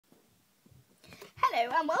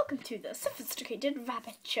Hello and welcome to the Sophisticated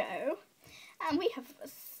Rabbit Show. And we have a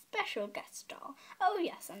special guest star. Oh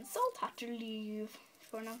yes, and Salt had to leave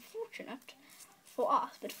for an unfortunate, for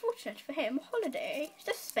us, but fortunate for him, holiday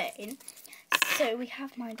to Spain. So we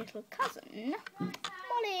have my little cousin,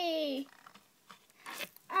 Molly,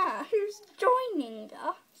 who's joining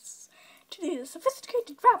us to do the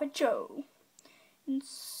Sophisticated Rabbit Show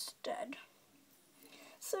instead.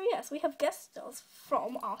 So yes, we have guest stars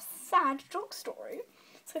from our sad dog story.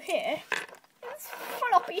 So here is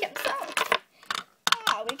Floppy himself.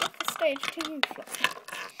 We give the stage to you, Floppy.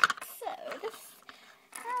 So this,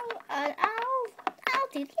 I'll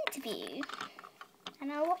do the interview,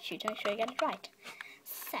 and I'll watch you to make sure you get it right.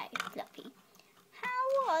 So Floppy, how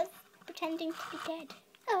was pretending to be dead?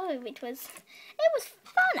 Oh, it was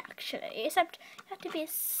fun actually. Except you had to be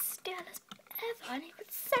as still as ever, and it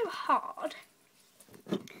was so hard.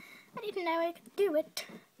 I didn't know I could do it.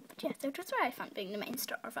 But yes, it was very fun being the main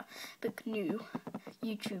star of a big new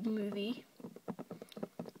YouTube movie.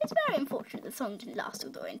 It's very unfortunate the song didn't last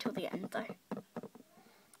all the way until the end, though.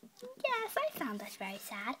 Yes, I found that very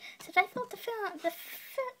sad. So I thought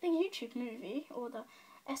the YouTube movie, or the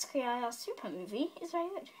SKIR Super movie, is very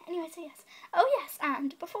good. Anyway, so yes. Oh yes,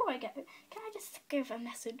 and before I go, can I just give a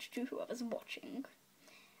message to whoever's watching?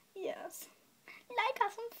 Yes. Like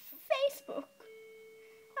us on Facebook.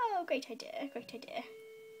 Oh, great idea, great idea.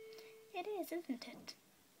 It is, isn't it?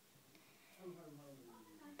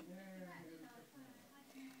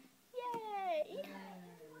 Yay!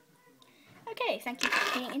 Okay, thank you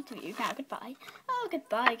for being interviewed. Now, goodbye. Oh,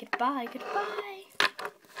 goodbye, goodbye, goodbye.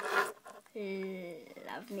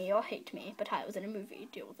 Love me or hate me, but I was in a movie.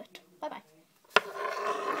 Deal with it. Bye-bye.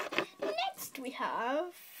 Next we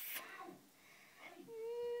have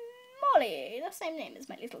Molly, the same name as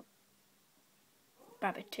my little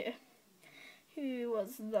rabbit too, who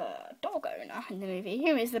was the dog owner in the movie.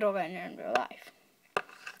 Who is the dog owner in real life?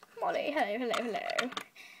 Molly, hello, hello, hello.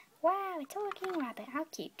 Wow, a talking rabbit, how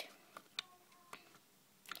cute.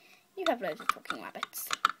 You have loads of talking rabbits.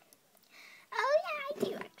 Oh yeah, I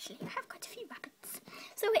do actually. I have quite a few rabbits.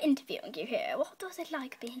 So we're interviewing you here. What was it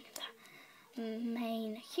like being the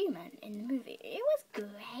main human in the movie? It was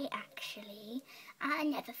great actually. I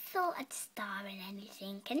never thought I'd star in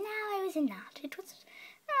anything, and now I was in that. It was...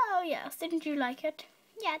 Oh yes, didn't you like it?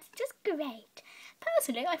 Yeah, it's just great.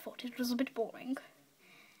 Personally, I thought it was a bit boring.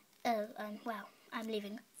 Oh, well, I'm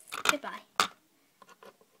leaving. Goodbye.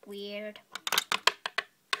 Weird.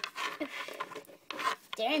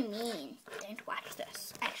 They're mean. Don't watch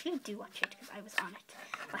this. Actually, do watch it, because I was on it.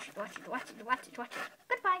 Watch it, watch it, watch it, watch it, watch it.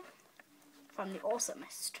 Goodbye. From the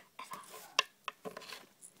awesomest ever.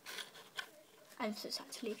 I'm so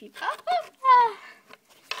sad to leave you.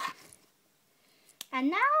 And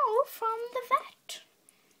now from the vet.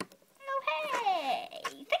 Oh, hey!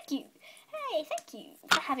 Thank you. Hey, thank you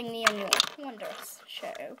for having me on your wondrous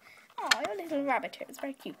show. Oh, your little rabbit here is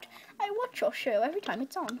very cute. I watch your show every time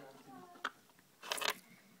it's on.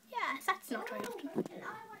 Yes, that's not very often.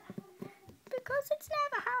 Because it's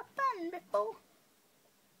never happened before.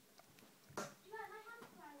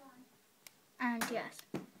 And yes.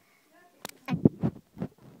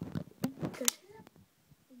 Good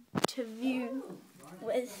interview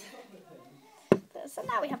with this. And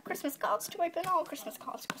now we have Christmas cards to open. Oh, Christmas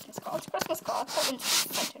cards, Christmas cards, Christmas cards. How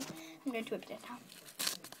exciting. I'm going to open it now.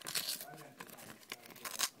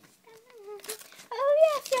 Oh,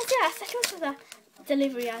 yes, yes, yes. That was the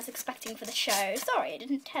delivery I was expecting for the show. Sorry, I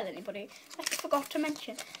didn't tell anybody. I forgot to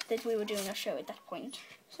mention that we were doing a show at that point.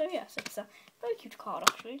 So, yes, it's a very cute card,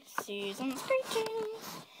 actually. Season's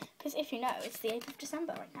greetings. Because if you know, it's the 8th of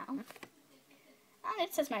December right now. And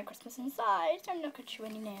it says Merry Christmas inside, so I'm not going to show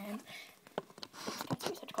any names.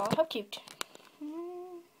 It's such a card. How cute.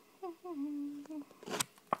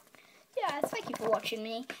 Yes, thank you for watching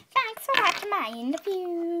me. Thanks for watching my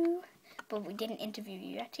interview. But we didn't interview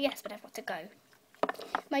you yet. Yes, but I've got to go.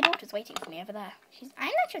 My daughter's waiting for me over there. I'm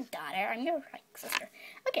not your daughter, I'm your sister.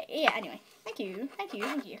 Okay, yeah, anyway. Thank you, thank you,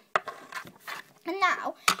 thank you. And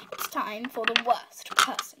now, it's time for the worst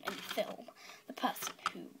person in the film. The person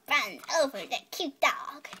who ran over the cute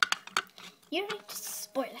dog. You're going to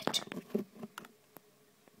spoil it.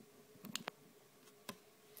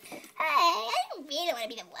 Hey, I don't really want to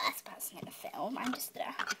be the worst person in the film. I'm just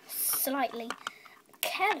a slightly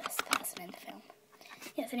careless person in the film.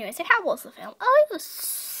 Yes, anyway, so how was the film? Oh, it was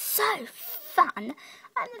so fun.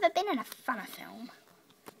 I've never been in a funner film.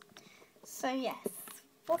 So yes,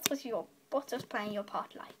 what was playing your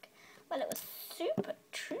part like? Well, it was super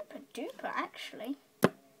trooper duper actually.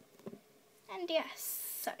 And yes,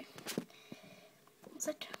 so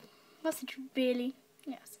was it really?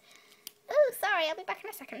 Yes. Oh, sorry. sorry, I'll be back in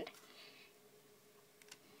a second.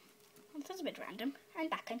 This is a bit random. I'm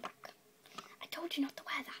back. I told you not to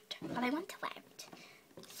wear that, but I want to wear it.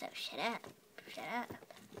 So shut up.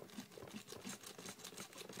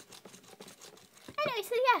 Anyway,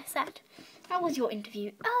 so yes, that was your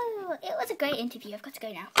interview. Oh, it was a great interview. I've got to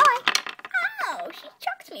go now. Bye. Ow, she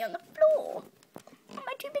chucked me on the floor.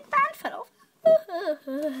 My too big band fell off.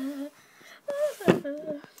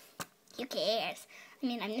 Who cares? I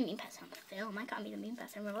mean, I'm the mean person on the film. I can't be the mean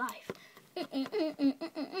person in real life.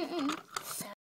 So